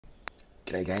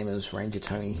G'day gamers, Ranger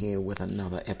Tony here with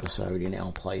another episode in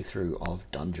our playthrough of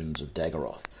Dungeons of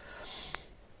Daggorath.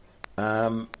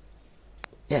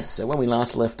 Yes, so when we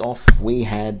last left off, we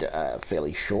had a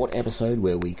fairly short episode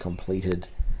where we completed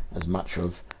as much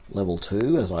of level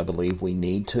 2 as I believe we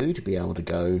need to be able to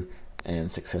go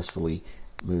and successfully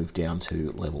move down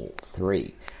to level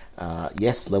 3.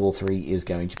 Yes, level 3 is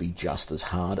going to be just as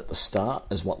hard at the start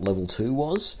as what level 2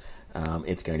 was.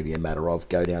 It's going to be a matter of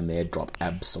go down there, drop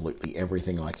absolutely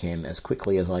everything I can as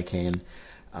quickly as I can.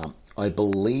 I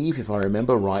believe, if I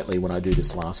remember rightly when I do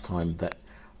this last time, that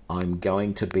I'm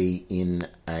going to be in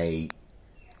a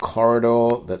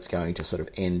corridor that's going to sort of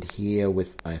end here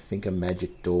with, I think, a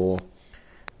magic door.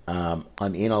 I'm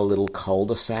in a little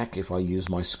cul-de-sac if I use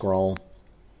my scroll.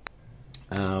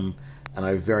 And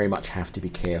I very much have to be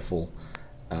careful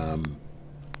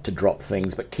to drop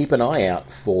things, but keep an eye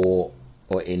out for,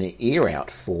 or an ear out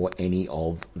for, any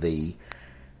of the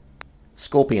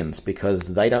scorpions,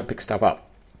 because they don't pick stuff up.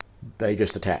 They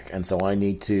just attack, and so I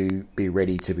need to be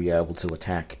ready to be able to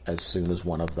attack as soon as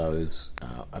one of those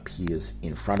appears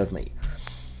in front of me.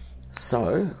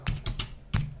 So,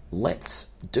 let's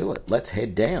do it. Let's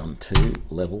head down to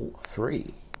level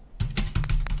 3.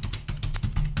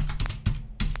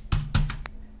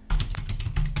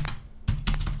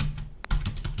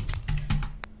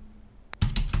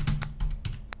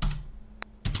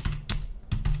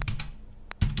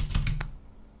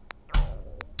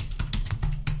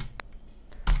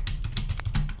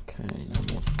 Okay,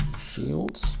 no more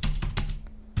shields.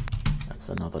 That's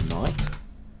another knight.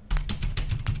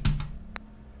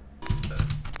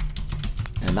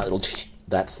 And that little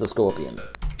that's the scorpion.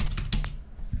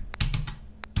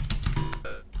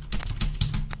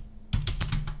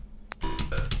 I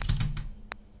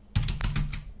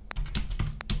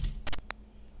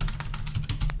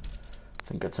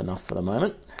think that's enough for the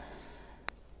moment.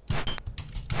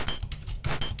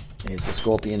 There's the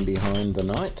scorpion behind the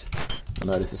knight.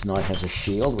 You'll notice this knight has a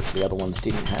shield, which the other ones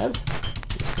didn't have.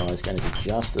 This guy's going to be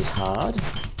just as hard.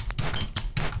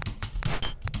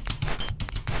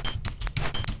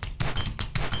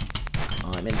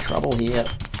 I'm in trouble here.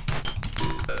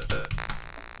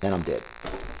 And I'm dead.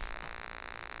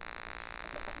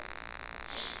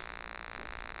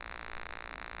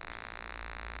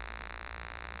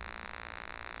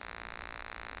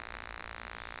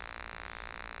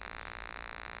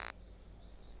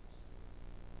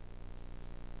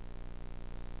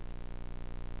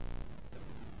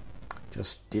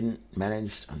 Just didn't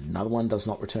manage, another one does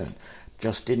not return.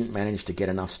 Just didn't manage to get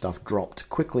enough stuff dropped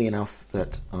quickly enough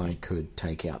that I could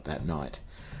take out that knight.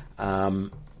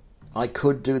 I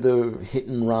could do the hit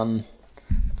and run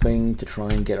thing to try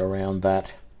and get around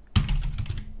that.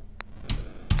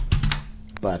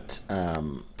 But,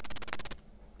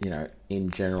 you know, in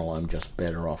general, I'm just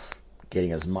better off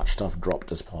getting as much stuff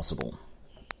dropped as possible.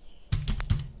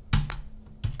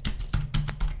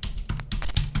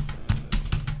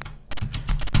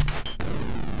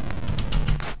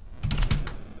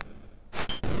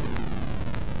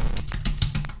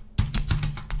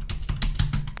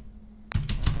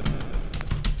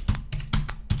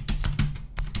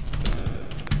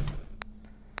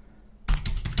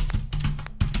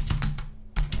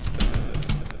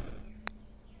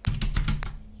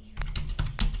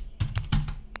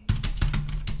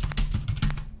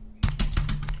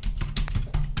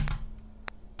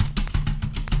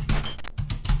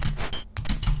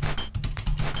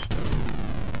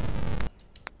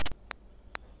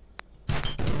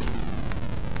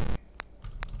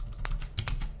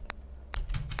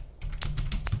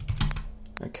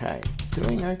 Okay,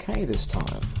 doing okay this time.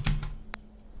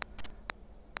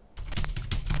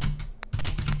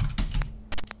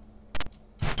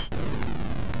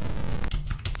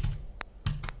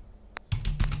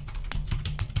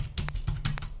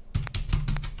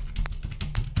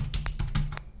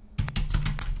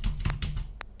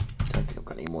 Don't think I've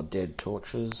got any more dead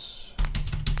torches.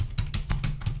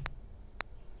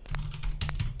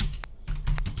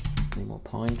 Any more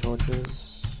pine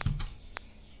torches?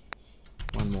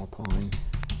 One more pine.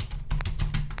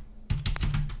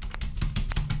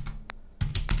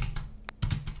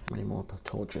 How many more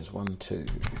torches? 1, 2. You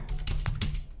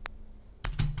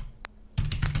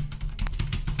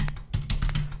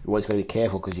always got to be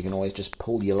careful because you can always just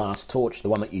pull your last torch, the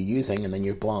one that you're using, and then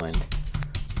you're blind.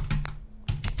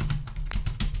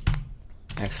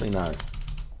 Actually, no.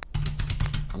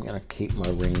 I'm going to keep my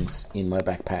rings in my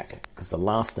backpack because the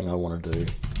last thing I want to do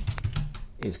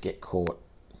is get caught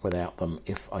without them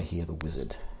if I hear the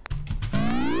wizard.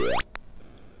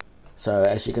 So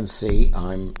as you can see,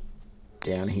 I'm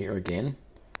down here again.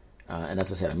 And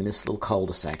as I said, I'm in this little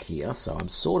cul-de-sac here, so I'm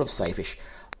sort of safe-ish.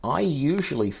 I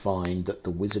usually find that the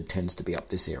wizard tends to be up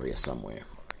this area somewhere.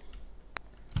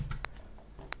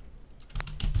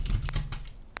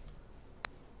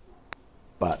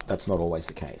 But that's not always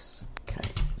the case. Okay,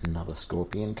 another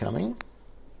scorpion coming.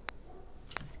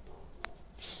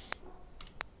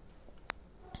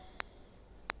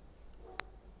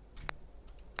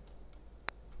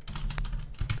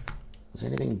 Was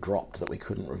anything dropped that we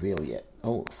couldn't reveal yet?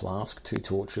 Oh, flask, 2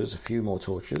 torches, a few more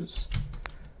torches.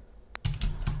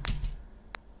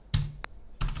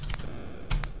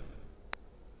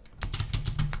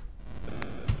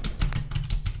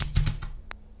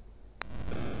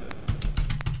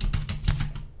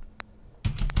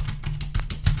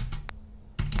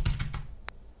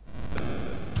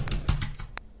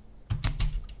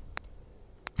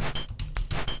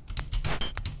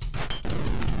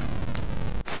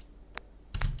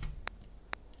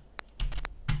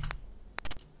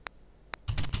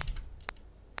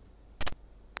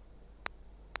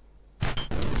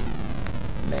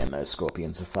 Man, those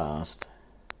scorpions are fast.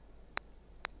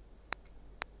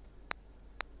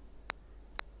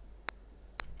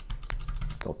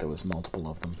 Thought there was multiple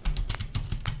of them.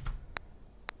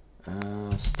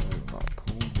 Stove up,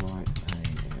 pull right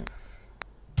AF.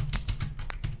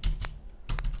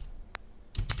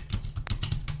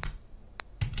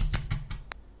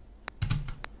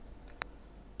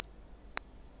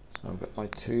 So I've got my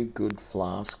 2 good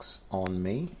flasks on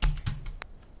me.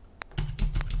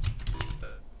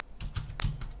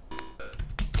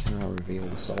 Can I reveal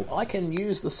the soul? I can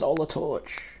use the solar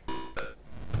torch.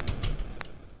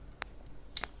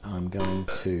 I'm going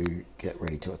to get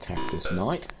ready to attack this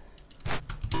knight.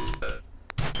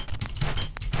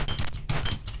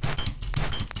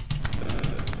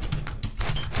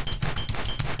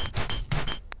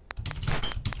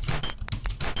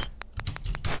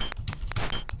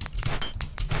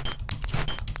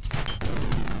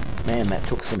 Man, that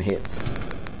took some hits.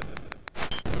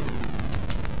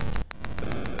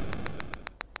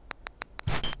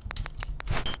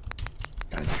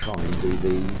 Going to try and do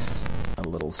these a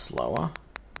little slower.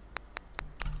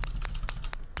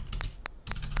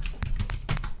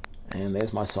 And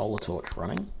there's my solar torch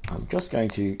running. I'm just going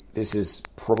to, this is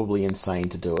probably insane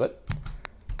to do it.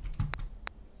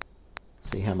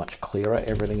 See how much clearer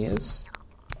everything is.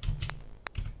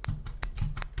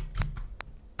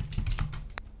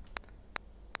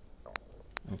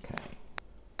 Okay.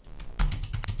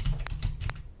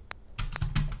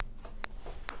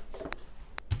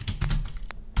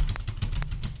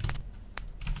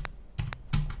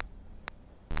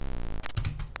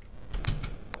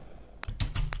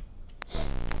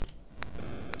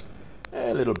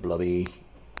 A little blobby.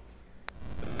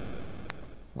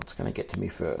 What's going to get to me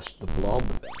first? The blob?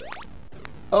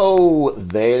 Oh,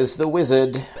 there's the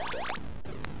wizard.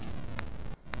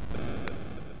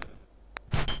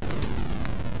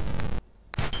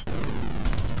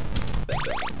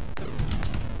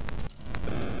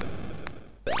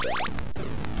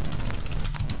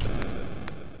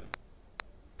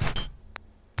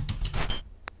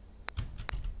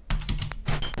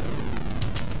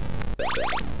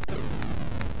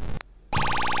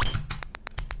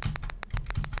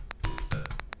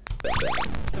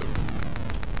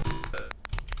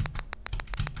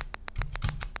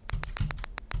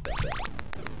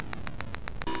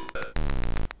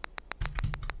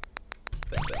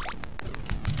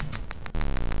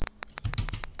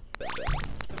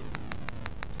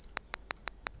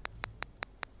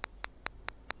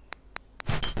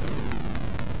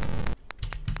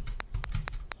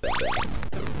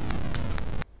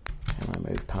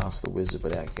 The wizard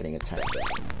without getting attacked.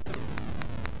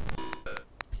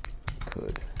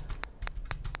 Could.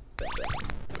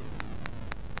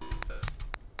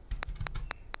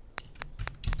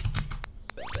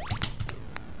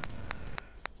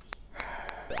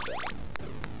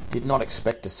 Did not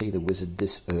expect to see the wizard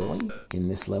this early in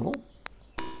this level.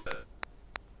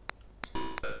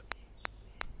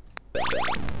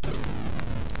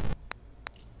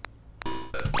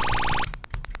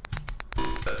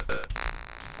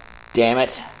 Damn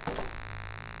it.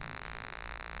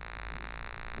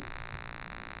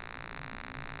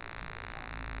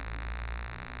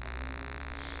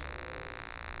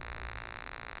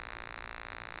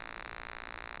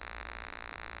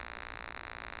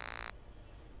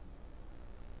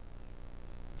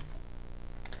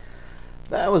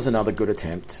 That was another good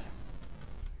attempt.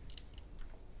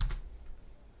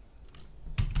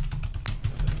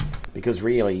 Because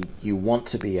really, you want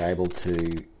to be able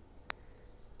to...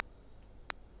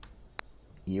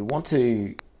 You want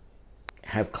to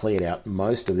have cleared out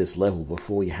most of this level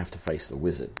before you have to face the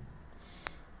wizard.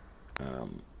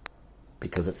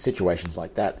 because it's situations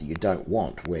like that that you don't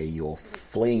want, where you're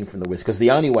fleeing from the wizard. Because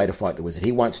the only way to fight the wizard,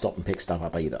 he won't stop and pick stuff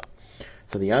up either.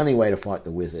 So the only way to fight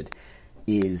the wizard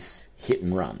is hit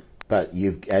and run. But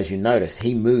as you noticed,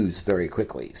 he moves very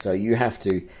quickly. So you have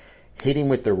to hit him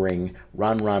with the ring,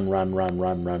 run,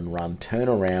 turn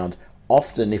around.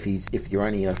 Often, if you're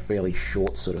only in a fairly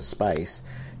short sort of space,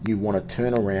 you want to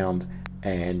turn around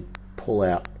and pull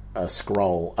out a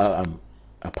scroll, a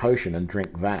potion, and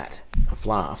drink that, a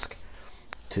flask,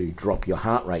 to drop your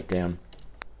heart rate down,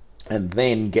 and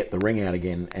then get the ring out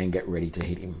again and get ready to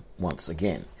hit him once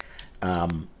again.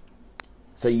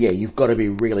 So yeah, you've got to be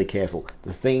really careful.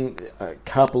 A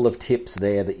couple of tips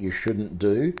there that you shouldn't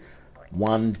do.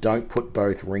 One, don't put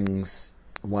both rings,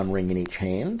 one ring in each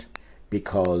hand,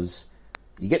 because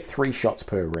you get 3 shots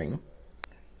per ring.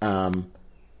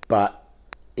 But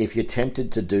if you're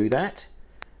tempted to do that,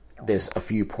 there's a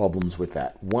few problems with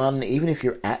that. One, even if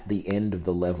you're at the end of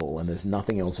the level and there's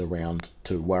nothing else around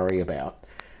to worry about,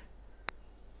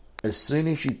 as soon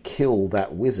as you kill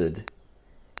that wizard,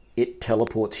 it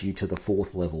teleports you to the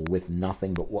 4th level with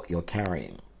nothing but what you're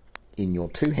carrying in your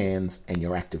 2 hands and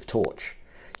your active torch.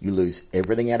 You lose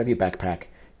everything out of your backpack.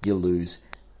 You lose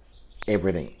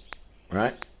everything,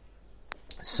 right?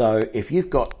 So if you've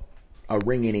got a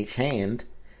ring in each hand,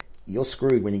 you're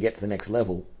screwed when you get to the next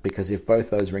level, because if both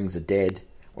those rings are dead,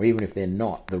 or even if they're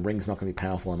not, the ring's not going to be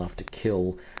powerful enough to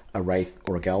kill a Wraith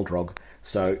or a Galdrog.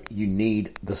 So you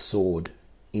need the sword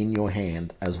in your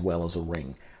hand as well as a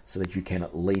ring, so that you can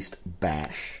at least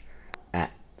bash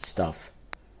at stuff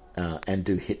and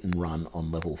do hit and run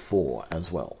on level 4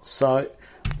 as well. So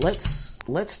let's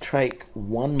take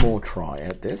one more try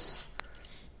at this.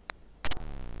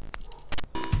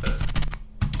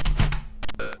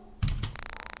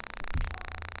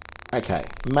 Okay,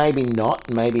 maybe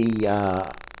not. Maybe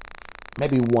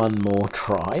one more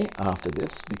try after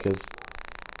this, because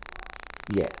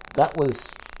yeah, that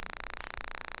was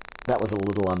a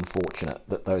little unfortunate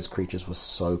that those creatures were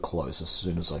so close as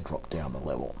soon as I dropped down the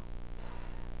level.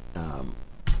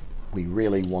 We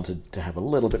really wanted to have a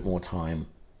little bit more time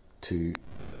to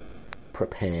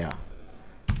prepare.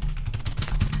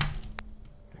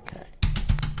 Okay.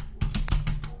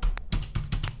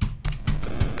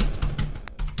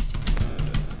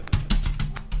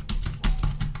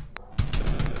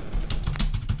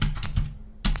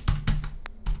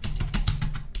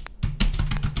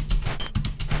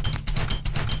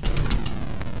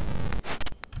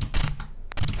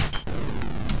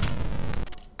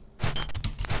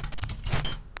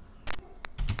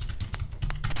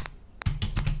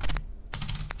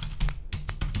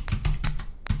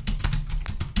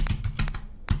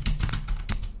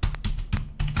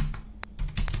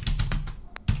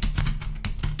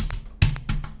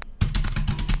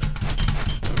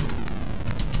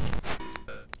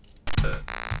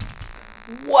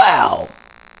 Wow!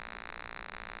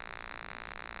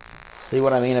 See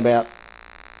what I mean about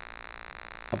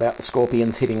the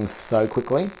scorpions hitting so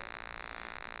quickly?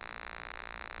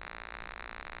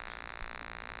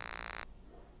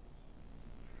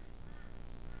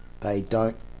 They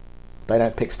don't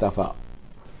pick stuff up.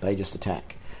 They just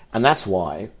attack. And that's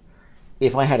why,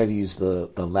 if I had to use the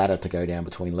ladder to go down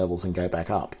between levels and go back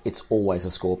up, it's always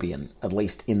a scorpion, at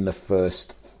least in the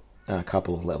first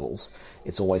couple of levels.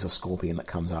 It's always a scorpion that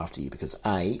comes after you, because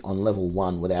A, on level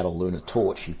 1 without a lunar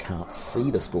torch you can't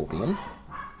see the scorpion,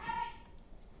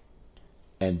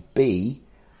 and B,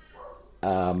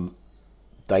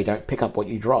 they don't pick up what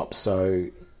you drop, so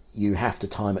you have to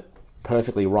time it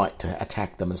perfectly right to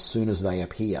attack them as soon as they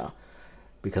appear,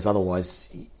 because otherwise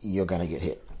you're going to get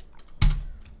hit.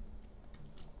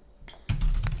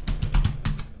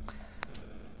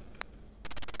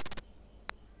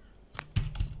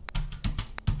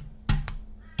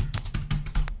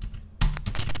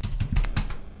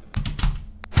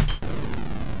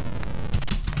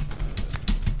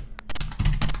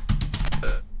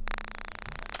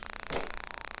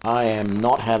 I am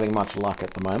not having much luck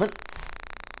at the moment.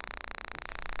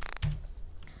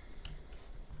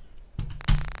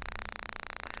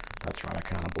 That's right, I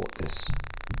can't abort this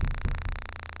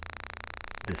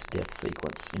death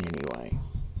sequence in any way.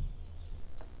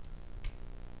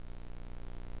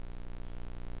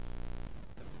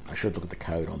 I should look at the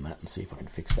code on that and see if I can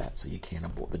fix that so you can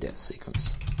abort the death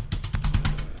sequence.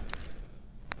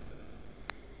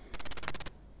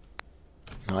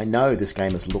 I know this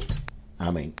game has looked,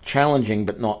 challenging,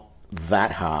 but not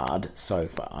that hard so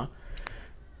far,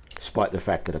 despite the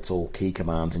fact that it's all key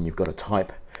commands and you've got to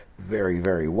type very,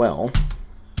 very well.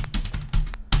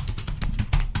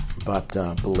 But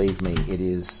believe me, it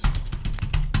is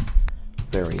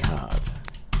very hard.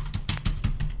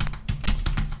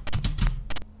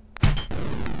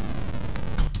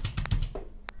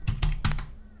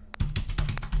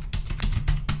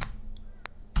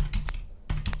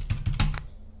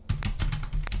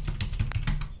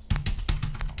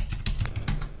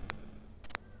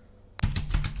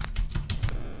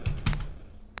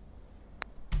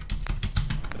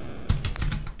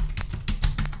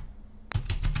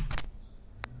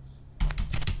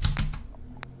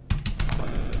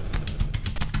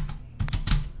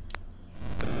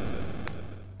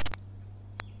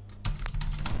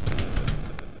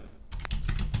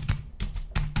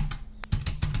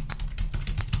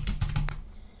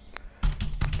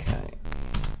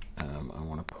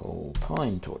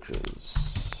 9 torches.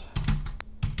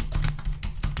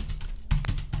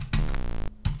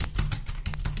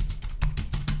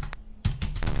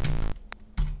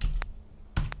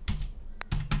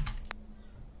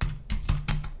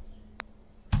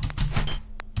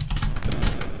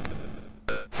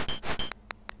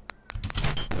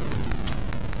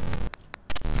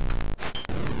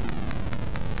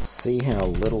 See how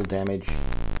little damage...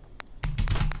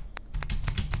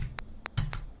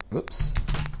 Oops.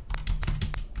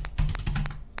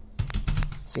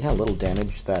 See how little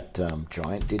damage that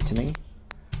giant did to me?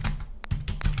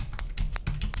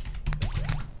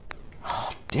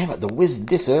 Oh, damn it, the wizard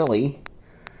this early.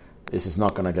 This is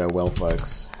not going to go well,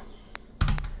 folks.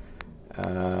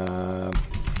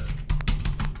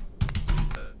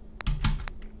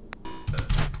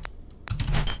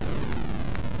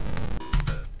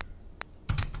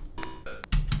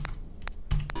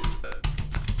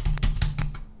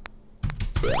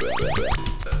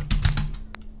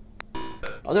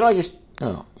 Oh, did I just...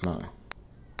 Oh, no.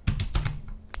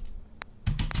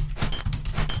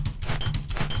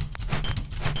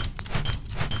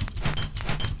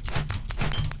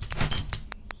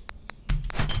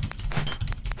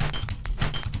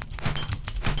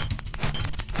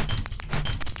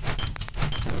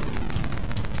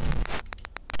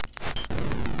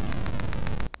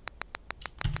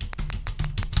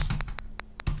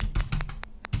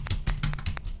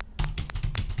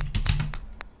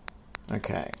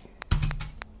 Okay,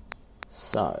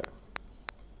 so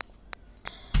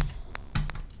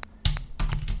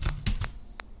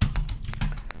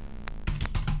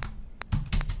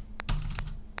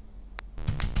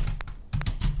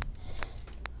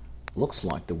looks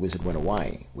like the wizard went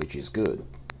away, which is good.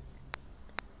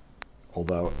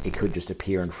 Although it could just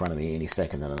appear in front of me any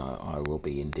second and I will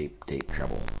be in deep, deep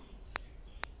trouble.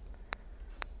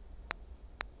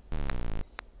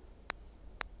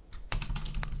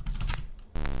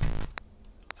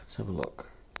 Let's have a look.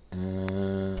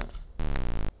 Yeah,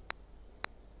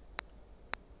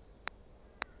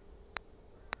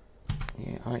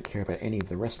 I don't care about any of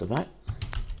the rest of that.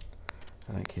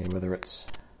 I don't care whether it's...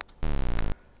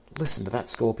 Listen to that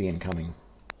scorpion coming.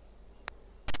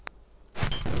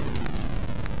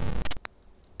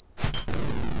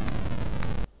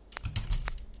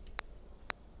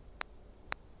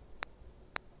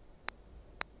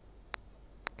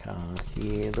 Can't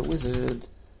hear the wizard.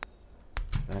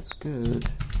 That's good.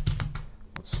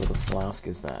 What sort of flask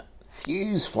is that?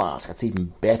 Fuse flask. That's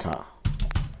even better.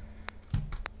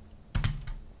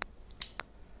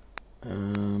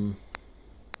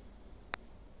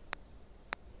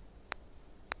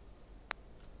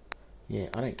 Yeah,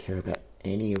 I don't care about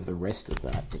any of the rest of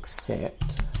that except,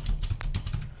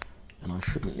 and I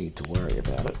shouldn't need to worry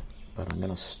about it, but I'm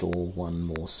going to store one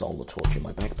more solar torch in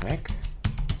my backpack.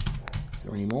 Is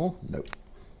there any more? Nope.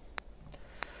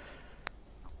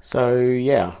 So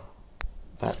yeah,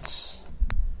 that's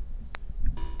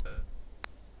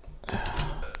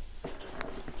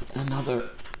another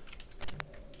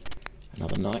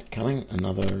night coming,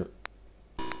 another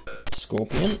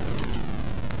scorpion.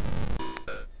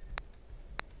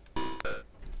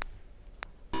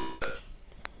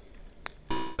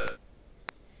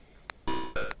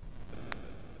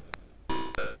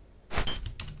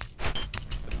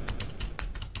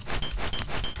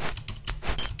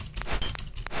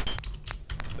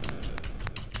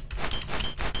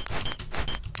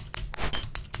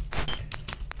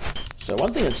 So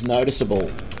one thing that's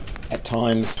noticeable at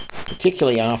times,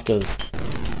 particularly after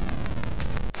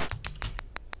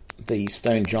the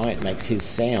stone giant makes his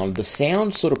sound, the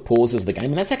sound sort of pauses the game,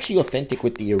 and that's actually authentic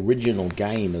with the original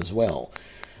game as well.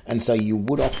 And so you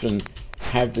would often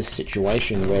have this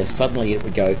situation where suddenly it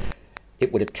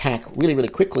would attack really, really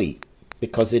quickly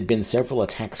because there'd been several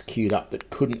attacks queued up that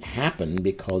couldn't happen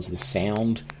because the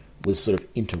sound was sort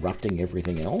of interrupting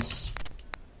everything else.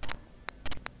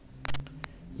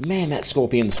 Man, that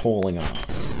scorpion's hauling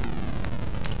ass.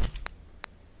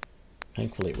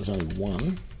 Thankfully it was only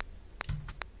one.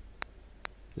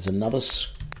 There's another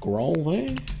scroll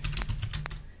there.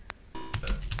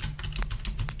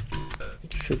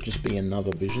 It should just be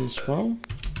another vision scroll.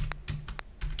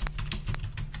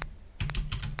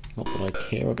 Not that I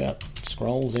care about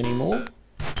scrolls anymore.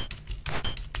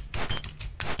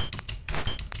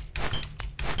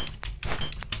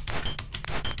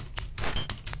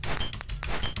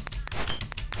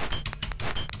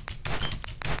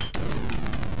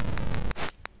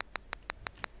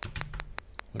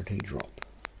 What did he drop?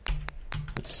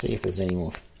 Let's see if there's any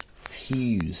more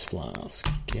fuse flask.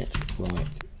 Get right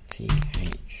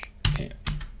THF.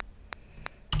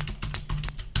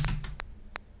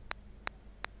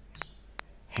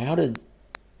 How did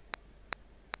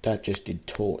that just did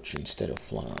torch instead of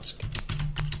flask.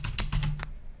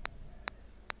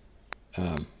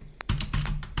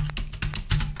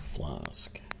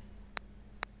 Flask.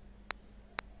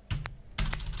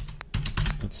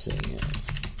 Let's see.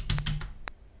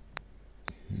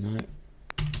 No.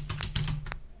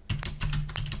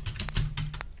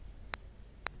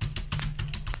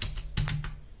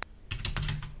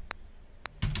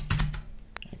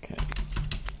 Okay.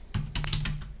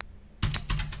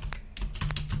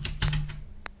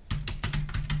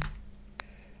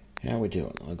 How are we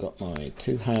doing? I've got my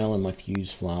 2 hail and my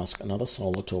fuse flask, another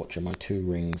solar torch and my 2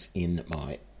 rings in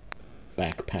my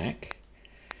backpack.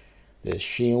 There's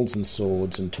shields and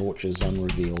swords and torches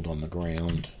unrevealed on the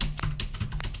ground.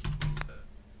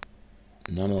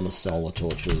 None on the solar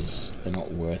torches. They're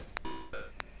not worth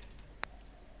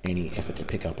any effort to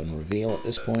pick up and reveal at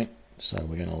this point, so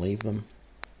we're going to leave them.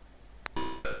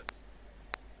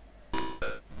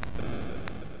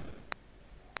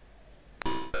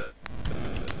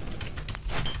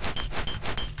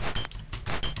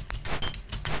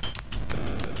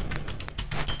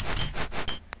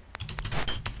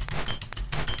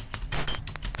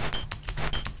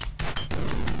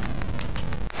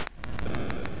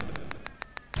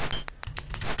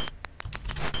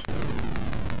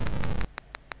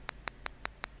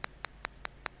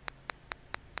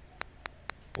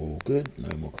 All good,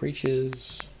 no more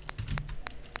creatures.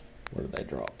 What did they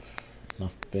drop?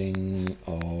 Nothing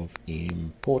of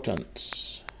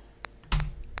importance.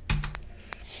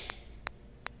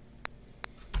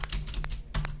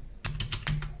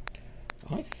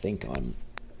 I think I'm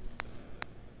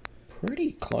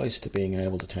pretty close to being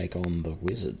able to take on the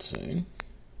wizard soon.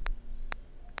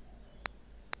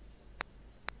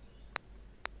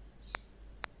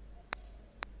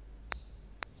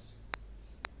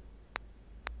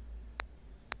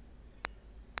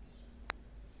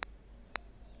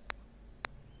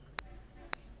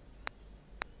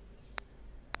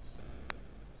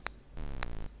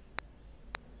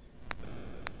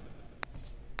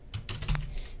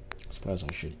 Suppose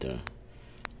I should,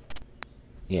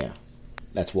 yeah,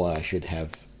 that's why I should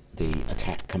have the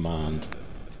attack command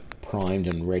primed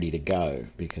and ready to go,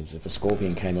 because if a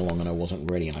scorpion came along and I wasn't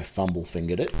ready and I fumble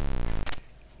fingered it,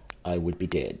 I would be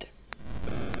dead.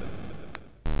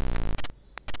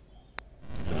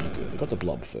 Good, we've got the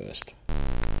blob first.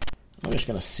 I'm just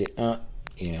going to sit,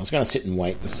 yeah, I was going to sit and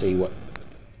wait and see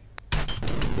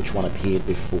which one appeared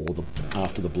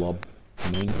after the blob, I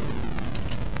mean.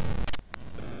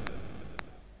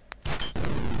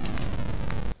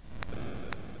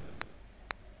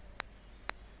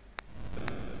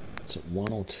 Is it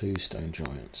 1 or 2 stone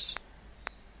giants?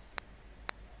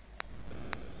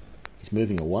 He's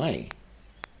moving away.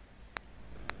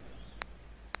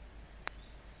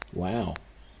 Wow.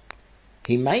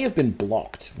 He may have been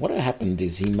blocked. What happened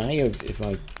is he may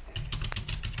have,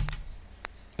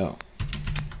 oh.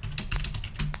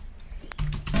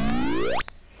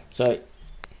 So,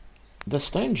 the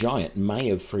stone giant may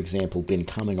have, for example, been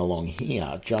coming along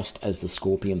here just as the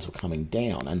scorpions were coming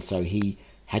down, and so he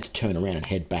had to turn around and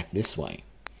head back this way.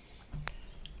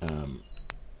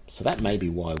 So that may be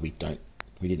why we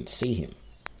didn't see him,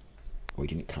 or he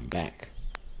didn't come back.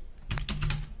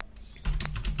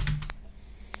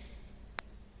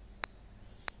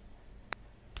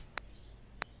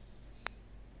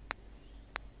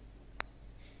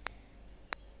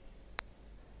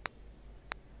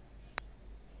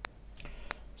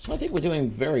 So I think we're doing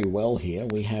very well here.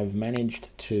 We have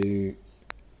managed to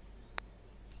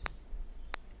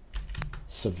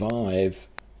survive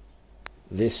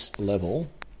this level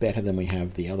better than we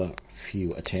have the other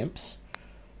few attempts.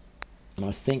 And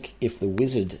I think if the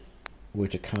wizard were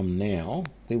to come now,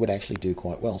 we would actually do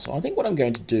quite well. So I think what I'm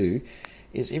going to do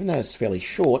is, even though it's fairly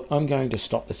short, I'm going to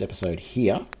stop this episode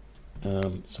here.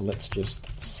 So let's just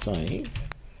save.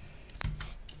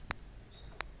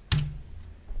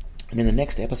 And in the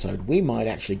next episode, we might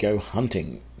actually go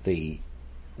hunting the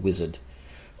wizard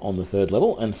on the 3rd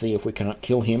level and see if we can't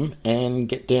kill him and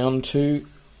get down to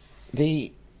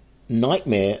the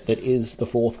nightmare that is the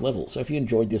 4th level. So if you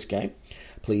enjoyed this game,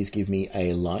 please give me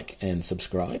a like and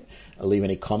subscribe. Leave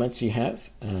any comments you have.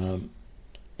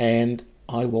 And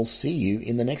I will see you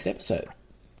in the next episode.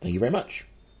 Thank you very much.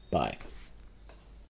 Bye.